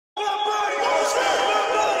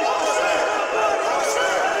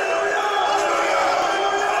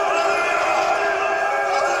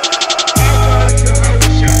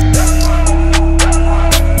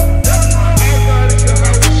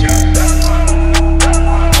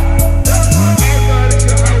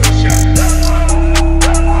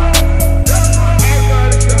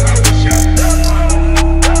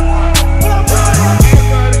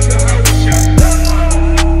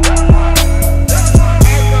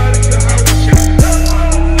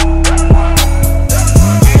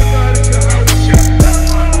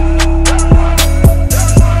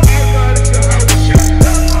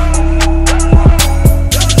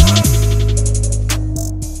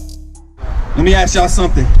Let me ask y'all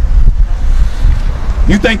something.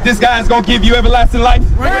 You think this guy is going to give you everlasting life?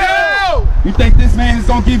 Bring it out! You think this man is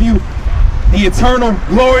going to give you the eternal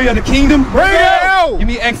glory of the kingdom? Bring it out! Give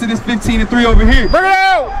me Exodus 15:3 over here. Bring it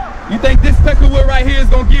out! You think this peckerwood right here is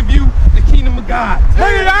going to give you the kingdom of God?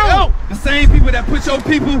 Bring it out! The same people that put your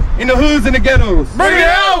people in the hoods and the ghettos. Bring it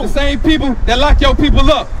out! The same people that lock your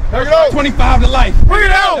people up. Bring it out! 25 to life. Bring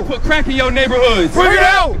it out! That put crack in your neighborhoods. Bring it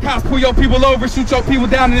out! The cops pull your people over, shoot your people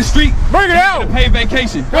down in the street. Bring it out! To pay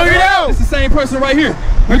vacation. Bring it out! It's the same person right here.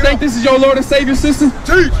 You think this is your Lord and Savior, sister?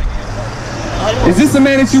 Teach! Is this the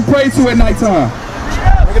man that you pray to at nighttime?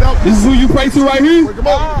 This is who you pray to right here?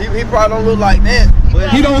 He probably don't look like that.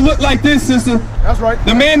 He don't look like this, sister. That's right.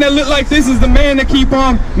 The man that look like this is the man that keep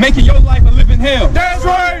on making your life a living hell. That's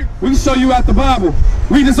right. We can show you out the Bible.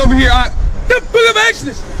 Read this over here. The book of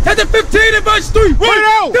Exodus, chapter 15 and verse 3. Bring it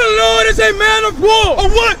out. The Lord is a man of war. Oh,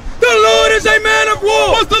 what? The Lord is a man of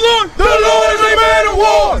war. What's the Lord? The Lord is a man of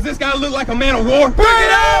war. Does this guy look like a man of war? Bring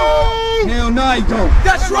it out. Hell no, he don't.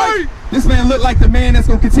 That's right. This man look like the man that's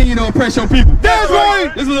gonna continue to oppress your people. That's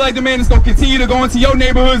right. This look like the man that's gonna continue to go into your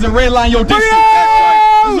neighborhoods and redline your district.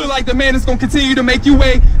 This look like the man that's gonna continue to make you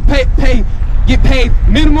get paid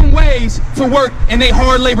minimum wage to work in their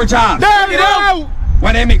hard labor jobs. Bring it out.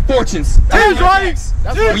 Why they make fortunes. That's right.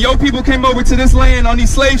 When your people came over to this land on these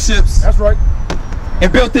slave ships. That's right.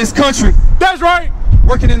 And built this country. That's right.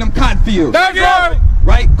 Working in them cotton fields. That's right.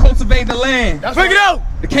 Right? Cultivating the land. That's Bring it out.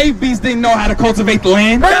 The cave beasts didn't know how to cultivate the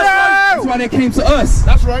land. Bring it out. That's why they came to us.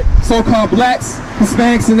 That's right. So-called blacks,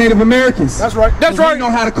 Hispanics, and Native Americans. That's right. That's right. We know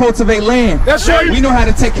how to cultivate land. That's right. We know how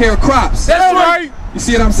to take care of crops. That's right. You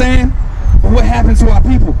see what I'm saying? But what happened to our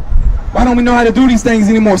people? Why don't we know how to do these things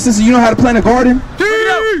anymore? Sister, you know how to plant a garden?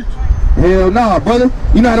 Hell no, brother.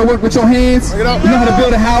 You know how to work with your hands? You know how to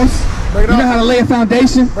build a house? You know how to lay a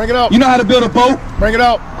foundation? Bring it up. You know how to build a boat? Bring it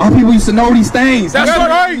out. Our people used to know these things. That's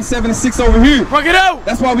right. 7 and 6 over here. Bring it out.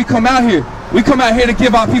 That's why we come out here. We come out here to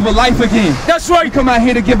give our people life again. That's right. We come out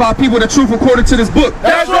here to give our people the truth according to this book.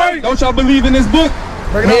 That's right. Don't y'all believe in this book?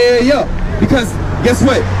 Bring it Yeah. Because guess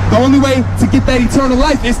what? The only way to get that eternal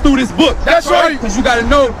life is through this book. That's right. Because you got to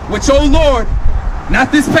know what your Lord,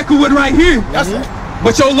 not this peckerwood right here. That's right.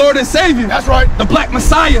 But your Lord and Savior, that's right, the Black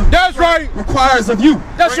Messiah, that's right, requires of you.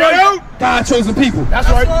 That's right. God chosen people. That's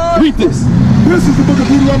right. Read this. This is the book of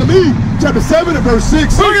Deuteronomy, chapter 7 and verse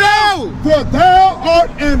 6. Bring it out. For thou art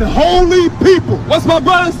an holy people. What's my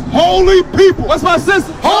brothers? Holy people. What's my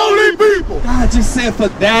sister? Holy people. God just said, for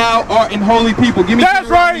thou art an holy people. Give me that's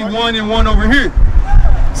right. 1 and 1 over here.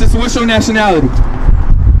 Sister, what's your nationality?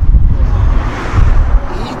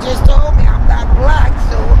 He just told me I'm not black,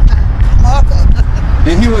 so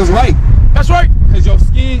and he was right. That's right. Because your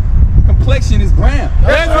skin complexion is brown.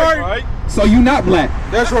 That's right. So you not black.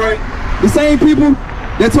 That's right. The same people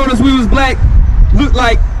that told us we was black look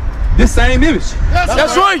like this same image.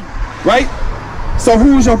 That's right. Right? So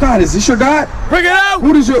who is your God? Is this your God? Bring it out.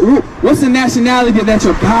 What's the nationality that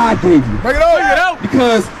your God gave you? Bring it out. Bring it out.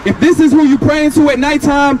 Because if this is who you praying to at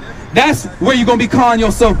nighttime, that's where you're going to be calling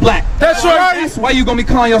yourself black. That's right. That's why you're going to be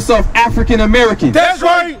calling yourself African American. That's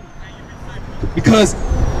right. Because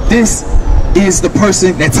this is the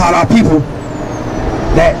person that taught our people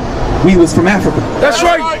that we was from Africa. That's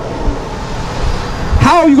right.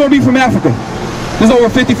 How are you going to be from Africa? There's over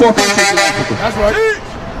 54 countries in Africa. That's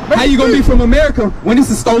right. How you going to be from America when this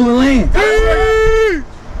is stolen land?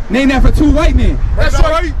 Named that for 2 white men. That's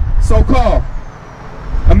right. So-called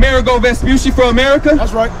Amerigo Vespucci for America.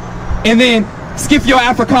 That's right. And then Scipio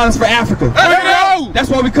Africanus for Africa. That's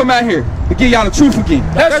why we come out here, to give y'all the truth again.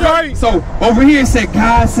 That's right. So over here it said,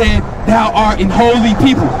 God said, thou art an holy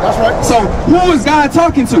people. That's right. So who is God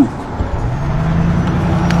talking to?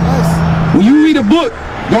 When you read a book,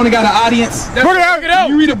 don't they got an audience? Bring it out. Get out.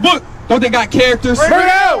 When you read a book, don't they got characters? Bring it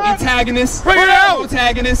out. Antagonists. Bring it out.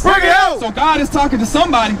 Protagonists. Bring it out. So God is talking to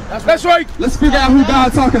somebody. That's right. Let's figure out who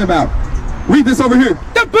God's talking about. Read this over here.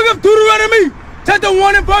 The book of Deuteronomy, chapter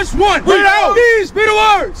 1 and verse 1. Read it out. These be the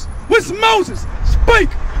words which Moses spake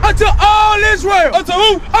unto all Israel. Unto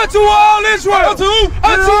who? Unto all Israel. Unto who?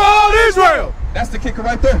 Unto all Israel. That's the kicker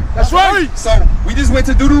right there. That's right. So we just went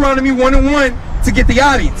to Deuteronomy 1 and 1 to get the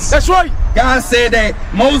audience. That's right. God said that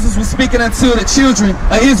Moses was speaking unto the children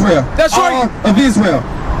of Israel. That's right. All of Israel.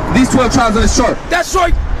 These 12 tribes of the chart. That's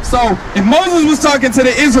right. So if Moses was talking to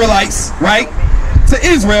the Israelites, right, to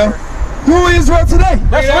Israel, who is Israel today?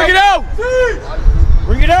 Let's bring it out.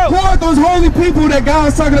 Bring it out. Who are those holy people that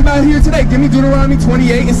God's talking about here today? Give me Deuteronomy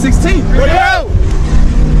 28 and 16. Bring it out.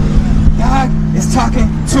 God is talking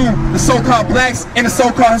to the so-called blacks and the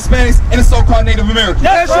so-called Hispanics and the so-called Native Americans.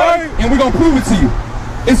 That's right. And we're going to prove it to you.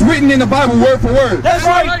 It's written in the Bible word for word. That's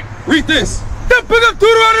right. Read this. The book of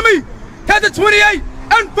Deuteronomy, chapter 28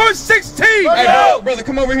 and verse 16. Hey, brother,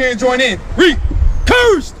 come over here and join in. Read.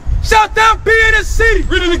 Cursed shalt thou be in the city.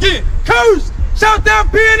 Read it again. Cursed shalt thou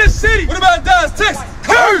be in the city. What about Dallas, Texas?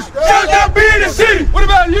 Cursed shalt thou be in the city. What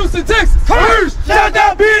about Houston, Texas? Cursed shalt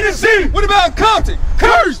thou be in the city. What about Compton?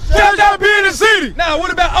 Cursed shalt thou be in the city. Now,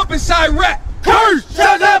 what about up in Chirac? Cursed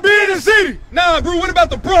shalt thou be in the city. Nah, bro, what about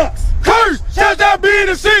the Bronx? Cursed shalt thou be in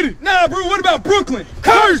the city. Nah, bro, what about Brooklyn?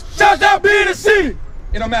 Cursed shalt thou be in the city.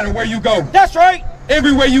 It don't matter where you go. That's right.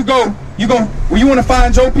 Everywhere you go, when you want to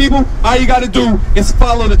find your people, all you got to do is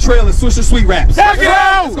follow the trail of Swisher Sweet Raps. Check it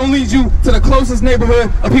out. It's going to lead you to the closest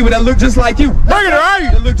neighborhood of people that look just like you. Bring it right.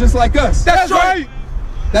 That look just like us. That's right.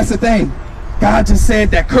 That's the thing. God just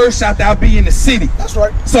said that cursed shalt thou be in the city. That's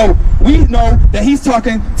right. So we know that he's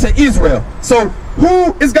talking to Israel. So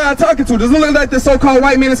who is God talking to? Does it look like the so-called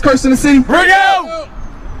white man is cursed in the city? Bring it out.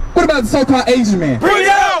 What about the so-called Asian man? Bring it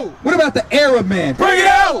out. What about the Arab man? Bring it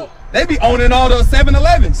out. They be owning all those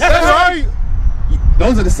 7-Elevens. That's right.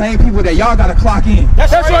 Those are the same people that y'all gotta clock in.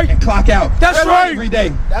 That's right. And clock out. That's right. Every day.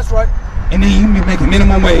 That's right. And then you be making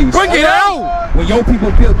minimum wage. Bring it out. When your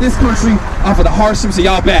people built this country off of the hardships of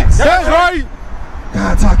y'all backs. That's right.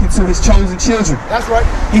 God talking to his chosen children. That's right.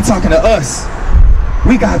 He talking to us.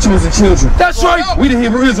 We got chosen children. That's right. We the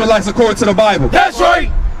Hebrew Israelites according to the Bible. That's right.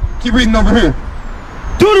 Keep reading over here.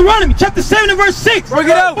 Deuteronomy chapter 7 and verse 6. Bring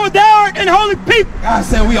it out. For thou art an holy people. God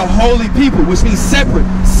said we are holy people, which means separate,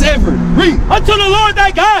 severed. Read. Unto the Lord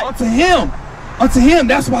thy God. Unto him. Unto him.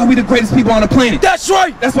 That's why we the greatest people on the planet. That's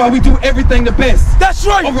right. That's why we do everything the best. That's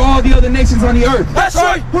right. Over all the other nations on the earth. That's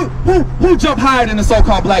right. Who jump higher than the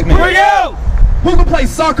so-called black man? Bring it out. Who can play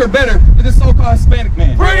soccer better than the so-called Hispanic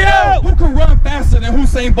man? Bring it out. Who can run faster than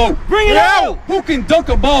Usain Bolt? Bring it out. Who can dunk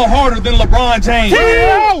a ball harder than LeBron James? Bring it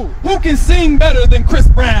out. Who can sing better than Chris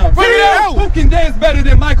Brown? Bring it out. Who can dance better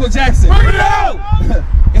than Michael Jackson? Bring it out.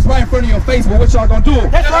 It's right in front of your face, but what y'all gonna do?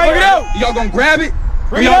 That's right. Bring it out. Y'all gonna grab it?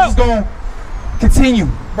 Bring or it y'all out. just gonna continue?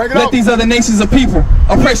 Let these other nations of people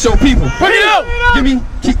oppress your people. Bring it out. Give me,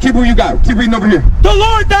 keep who you got. Keep reading over here. The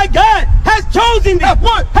Lord thy God has chosen thee.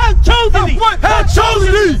 What? Has chosen thee. What? Has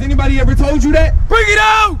chosen thee. Has anybody ever told you that? Bring it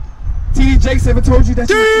out. T.D. Jakes ever told you that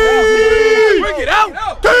you was chosen? Bring it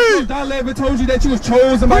out. Dollar ever told you that you was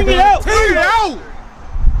chosen by Bring it God? out. Bring it out.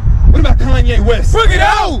 What about Kanye West? Bring it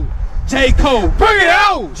out. J. Cole? Bring it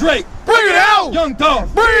out. Drake? Bring it out. Young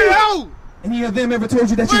Dolph? Bring it out. Any of them ever told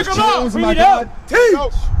you that you was Bring 'em out. chosen by Bring it God? out.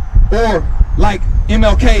 Teach. Or like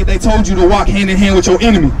MLK, they told you to walk hand in hand with your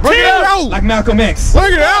enemy. Bring it out. Like Malcolm X.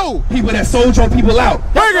 Bring it out. People that sold your people out.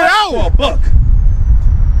 Bring it out. For a buck.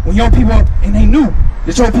 When your people, and they knew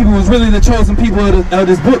that your people was really the chosen people of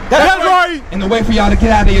this book. That's right. And the way for y'all to get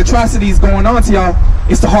out of the atrocities going on to y'all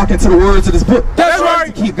is to hearken to the words of this book. That's right.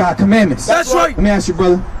 To keep God's commandments. That's right. Let me ask you,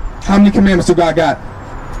 brother, how many commandments do God got?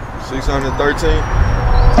 613.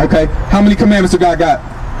 Okay. How many commandments do God got?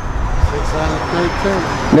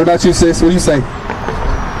 613. What about you, sis? What do you say? I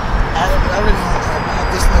really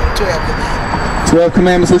want this little 12 commandments. 12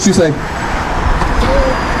 commandments. What you say?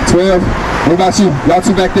 12. What about you? Y'all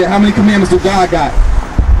two back there. How many commandments do God got?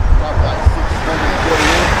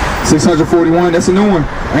 641. That's a new one.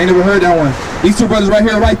 I ain't never heard that one. These two brothers right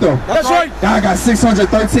here are right though. That's right. God got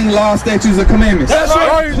 613 laws, statutes, and commandments. That's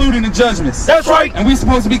right. Including the judgments. That's right. And we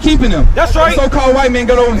supposed to be keeping them. That's right. The so-called white man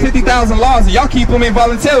got over 50,000 laws and y'all keep them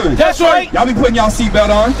involuntarily. That's right. Y'all be putting y'all seatbelt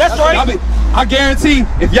on. That's right. I guarantee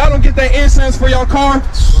if y'all don't get that insurance for your car,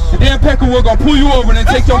 the damn pecker will gonna pull you over and then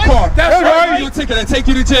take your car. That's right. Give you a ticket and take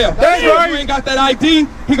you to jail. That's right. If you ain't got that ID,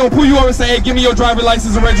 he gonna pull you over and say, hey, give me your driver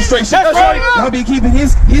license and registration. That's right. Y'all be keeping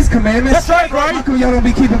his commandments. That's right, right. How come y'all don't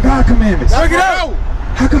be keeping God's commandments? Bring it out.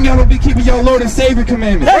 How come y'all don't be keeping your Lord and Savior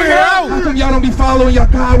commandments? Bring it out. How come y'all don't be following your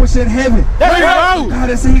God which is in heaven? Bring it out. God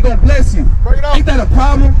that said he gonna bless you. Ain't that a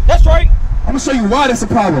problem? That's right. I'm gonna show you why that's a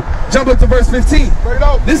problem. Jump up to verse 15.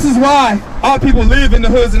 This is why our people live in the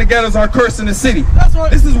hoods and the ghettos are cursed in the city. That's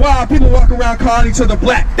right. This is why our people walk around calling each other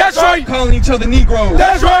black. That's right. Calling each other Negroes.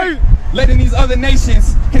 That's right. Letting these other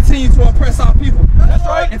nations continue to oppress our people. That's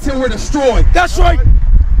right. Until we're destroyed. That's right.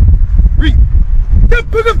 Read. The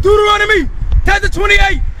book of Deuteronomy, chapter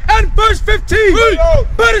 28 and verse 15.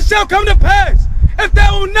 But it shall come to pass, if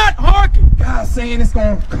thou wilt not hearken. God's saying it's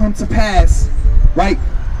going to come to pass, right?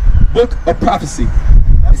 Book of prophecy.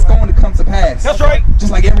 It's going to come to pass. That's right.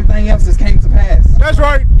 Just like everything else has came to pass. That's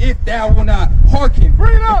right. If thou will not hearken,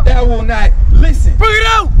 Bring it out. if thou will not listen, Bring it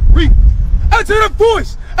out. read. Unto the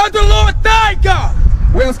voice of the Lord thy God.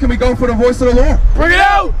 Where else can we go for the voice of the Lord? Bring it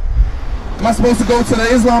out. Am I supposed to go to the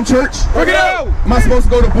Islam church? Bring it out. Am I supposed to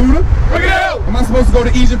go to Buddha? Bring it out. Am I supposed to go to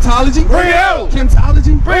Egyptology? Bring it out.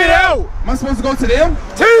 Chemtology? Bring it out. Am I supposed to go to them?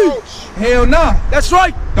 Teach. Hell nah. That's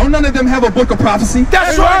right. Don't none of them have a book of prophecy.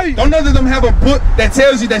 That's right. Don't none of them have a book that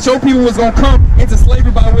tells you that your people was gonna come into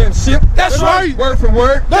slavery by way of ship. That's right. Word for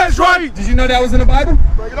word. That's right. Did you know that was in the Bible?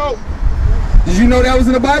 Bring it out. Did you know that was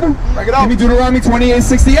in the Bible? Bring it out. Give me Deuteronomy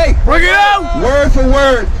 28:68. Bring it out. Word for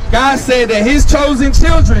word. God said that his chosen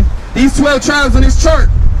children, these 12 tribes in his church,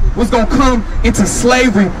 was gonna come into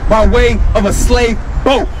slavery by way of a slave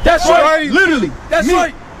boat. That's right. Literally. That's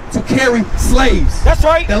right. To carry slaves. That's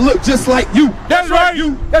right. That look just like you. That's right.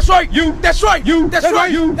 You. That's right. You. That's right. You. That's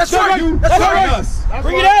right. You. That's right. You. That's right. Us.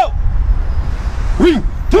 Bring it out. Read.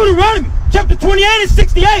 Deuteronomy chapter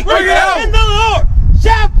 28:68. Bring it out. And the Lord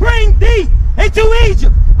shall bring thee into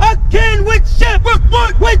Egypt again with ship. With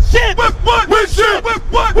what? With ship. With what? With ship. With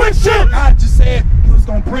what? With ship. God just said he was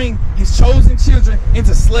going to bring his chosen children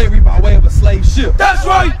into slavery by way of a slave ship. That's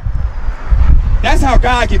right. That's how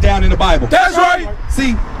God get down in the Bible. That's right.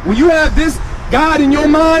 See, when you have this God in your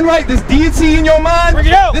mind, right, this deity in your mind, Bring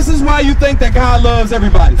it out. this is why you think that God loves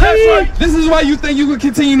everybody. That's right. This is why you think you can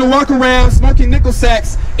continue to walk around smoking nickel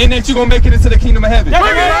sacks and that you're going to make it into the kingdom of heaven. Bring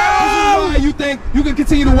it This out. is why you think you can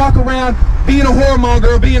continue to walk around being a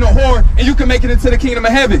whoremonger or being a whore and you can make it into the kingdom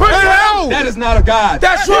of heaven. Bring it out. That is not of God.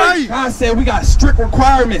 That's right. God said we got strict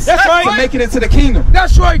requirements That's right. to make it into the kingdom.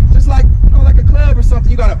 That's right. Just like, like a club or something,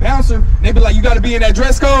 you got a bouncer, and they be like, you got to be in that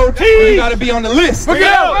dress code, or you got to be on the list. Bring it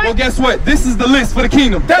out. Well, guess what? This is the list for the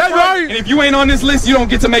kingdom. That's right. And if you ain't on this list, you don't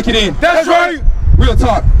get to make it in. That's right. Real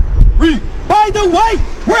talk. Read. By the way,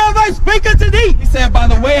 wherever I speak unto thee, He said, by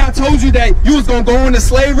the way I told you that you was going to go into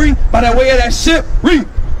slavery, by the way of that ship, read.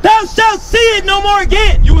 thou shalt see it no more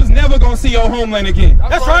again. You was never going to see your homeland again.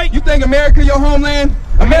 That's right. You think America your homeland?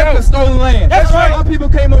 America stolen land. That's right. Our people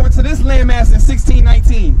came over to this landmass in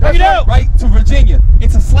 1619. Bring it out. Right to Virginia,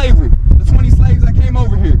 into slavery. The 20 slaves that came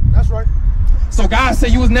over here. That's right. So God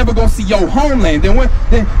said you was never gonna see your homeland. Then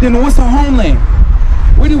what's our homeland?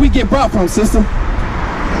 Where did we get brought from, sister?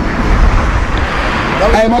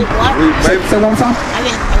 Hey, Maybe, say one more time. I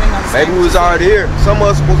didn't understand. maybe we was already here. Some of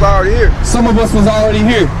us was already here. Some of us was already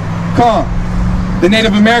here. Come on. The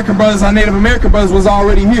Native American brothers, our Native American brothers was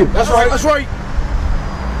already here. That's right. That's right.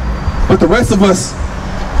 But the rest of us,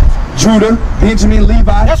 Judah, Benjamin, Levi,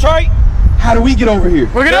 That's right. how do we get over here?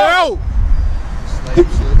 Bring it out.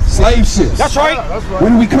 Slave ships. That's right. Where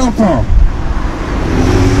do we come from?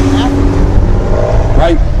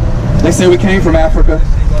 Right? They say we came from Africa.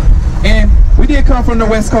 And we did come from the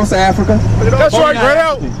west coast of Africa. That's But right. we're not Bring it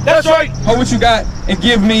out. African. That's right. Hold what you got and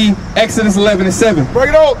give me Exodus 11:7. Bring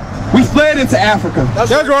it out. We fled into Africa.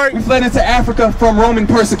 That's right. We fled into Africa from Roman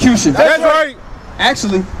persecution. That's right.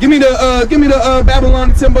 Actually, give me the Babylon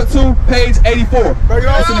and Timbuktu, page 84. Bring it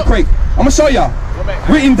out. That's in the crate. I'm gonna show y'all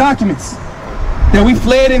written documents that we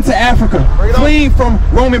fled into Africa, fleeing from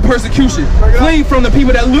Roman persecution, fleeing from the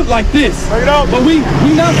people that look like this. Bring it out. But we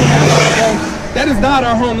not from Africa. That is not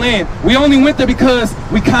our homeland. We only went there because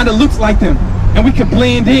we kind of looked like them and we could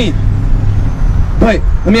blend in. But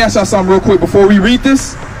let me ask y'all something real quick before we read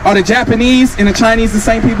this. Are the Japanese and the Chinese the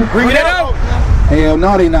same people? Bring it out. Hell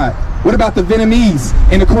no, they not. What about the Vietnamese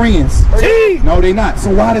and the Koreans? No, they not. So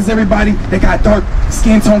why does everybody that got dark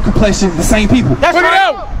skin tone complexion the same people? That's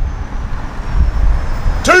right.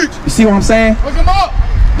 Teach. You see what I'm saying? Look him up.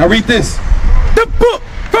 Now read this. The book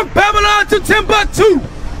from Babylon to Timbuktu,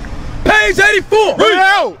 page 84. Bring it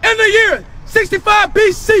out. In the year 65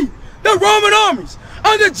 BC, the Roman armies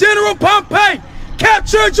under General Pompey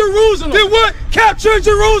captured Jerusalem. Did what? Captured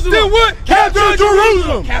Jerusalem. Did what? Captured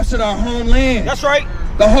Jerusalem. Captured our homeland. That's right.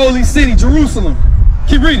 The holy city, Jerusalem.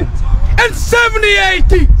 Keep reading. In 70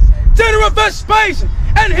 AD, General Vespasian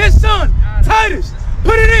and his son Titus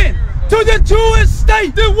put it in to the Jewish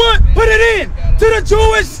state. Did what? Put it in to the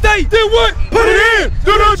Jewish state. Did what? Put it in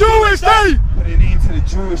to the Jewish state. Put it into the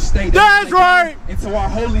Jewish state. That's right. Into our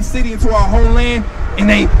holy city, into our homeland, and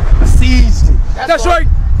they besieged it. That's right.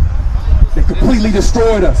 They completely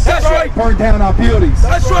destroyed us. That's right. Burned down our buildings.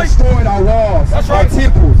 That's right. Destroyed our walls. That's our right.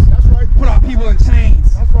 temples. That's right. Put our people in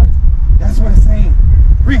chains. That's right. That's what it's saying.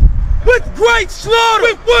 Read. With great slaughter.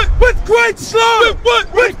 With what? With great slaughter. With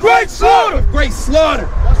what? With great slaughter. With great slaughter.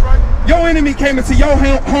 That's right. Your enemy came into your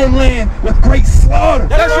homeland with great slaughter.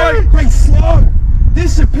 That's right. Great slaughter.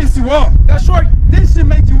 This should piss you off. That's right. This should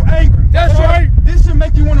make you angry. That's right. This should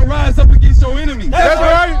make you want to rise up against your enemy. That's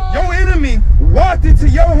right. Your enemy walked into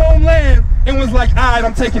your homeland and was like, all right,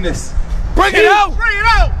 I'm taking this. Bring it out. Bring it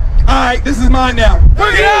out. All right, this is mine now.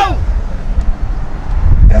 Bring it out.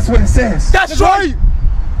 That's what it says. That's right.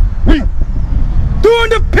 Read. During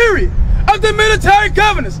the period of the military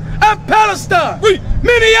governors of Palestine.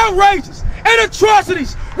 Many outrages and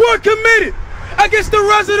atrocities were committed against the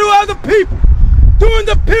residue of the people during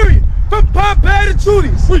the period from Pompeii to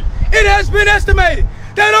Julius. It has been estimated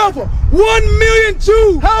that over 1 million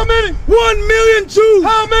Jews. How many? 1 million Jews.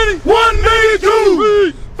 How many? 1 million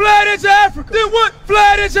Jews. Fled into Africa. Then what?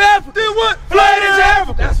 Fled into Africa. Then what? Fled into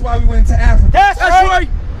Africa. That's why we went to Africa. That's right.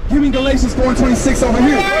 Give me Galatians 4:26 over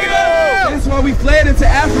here. That's why we fled into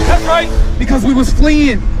Africa. That's right. Because we was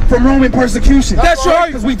fleeing from Roman persecution. That's right.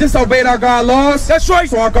 Because we disobeyed our God laws. That's right.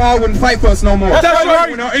 So our God wouldn't fight for us no more. That's right.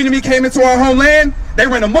 When our enemy came into our homeland, they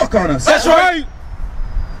ran amok on us. That's right.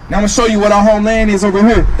 Now I'm gonna show you what our homeland is over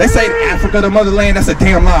here. They say Africa, the motherland. That's a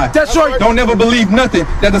damn lie. That's right. Don't never believe nothing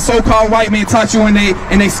that the so-called white man taught you in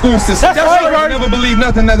they school system. That's right. Don't never believe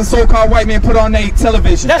nothing that the so-called white man put on their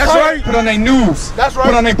television. That's right. Put on their news. That's right.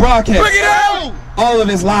 Put on their broadcast. Bring it out. All of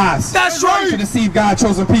his lies. That's right. To deceive God's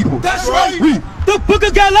chosen people. That's right. Read. The book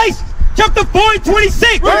of Galatians, chapter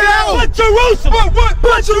 4:26. Bring it out. But Jerusalem.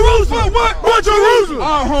 But Jerusalem. What Jerusalem?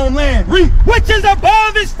 Our homeland. Read. Which is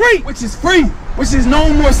above is free. Which is free. Which is no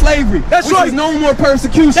more slavery. That's which right. is no more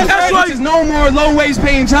persecution. That's right. Which is no more low-wage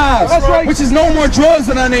paying jobs. That's right. Which is no more drugs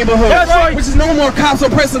in our neighborhood. That's right. Which is no more cops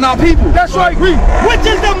oppressing our people. That's right. Read. Which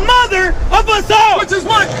is the mother of us all. Which is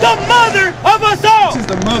what? The mother of us all. Which is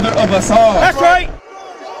the mother of us all. That's right.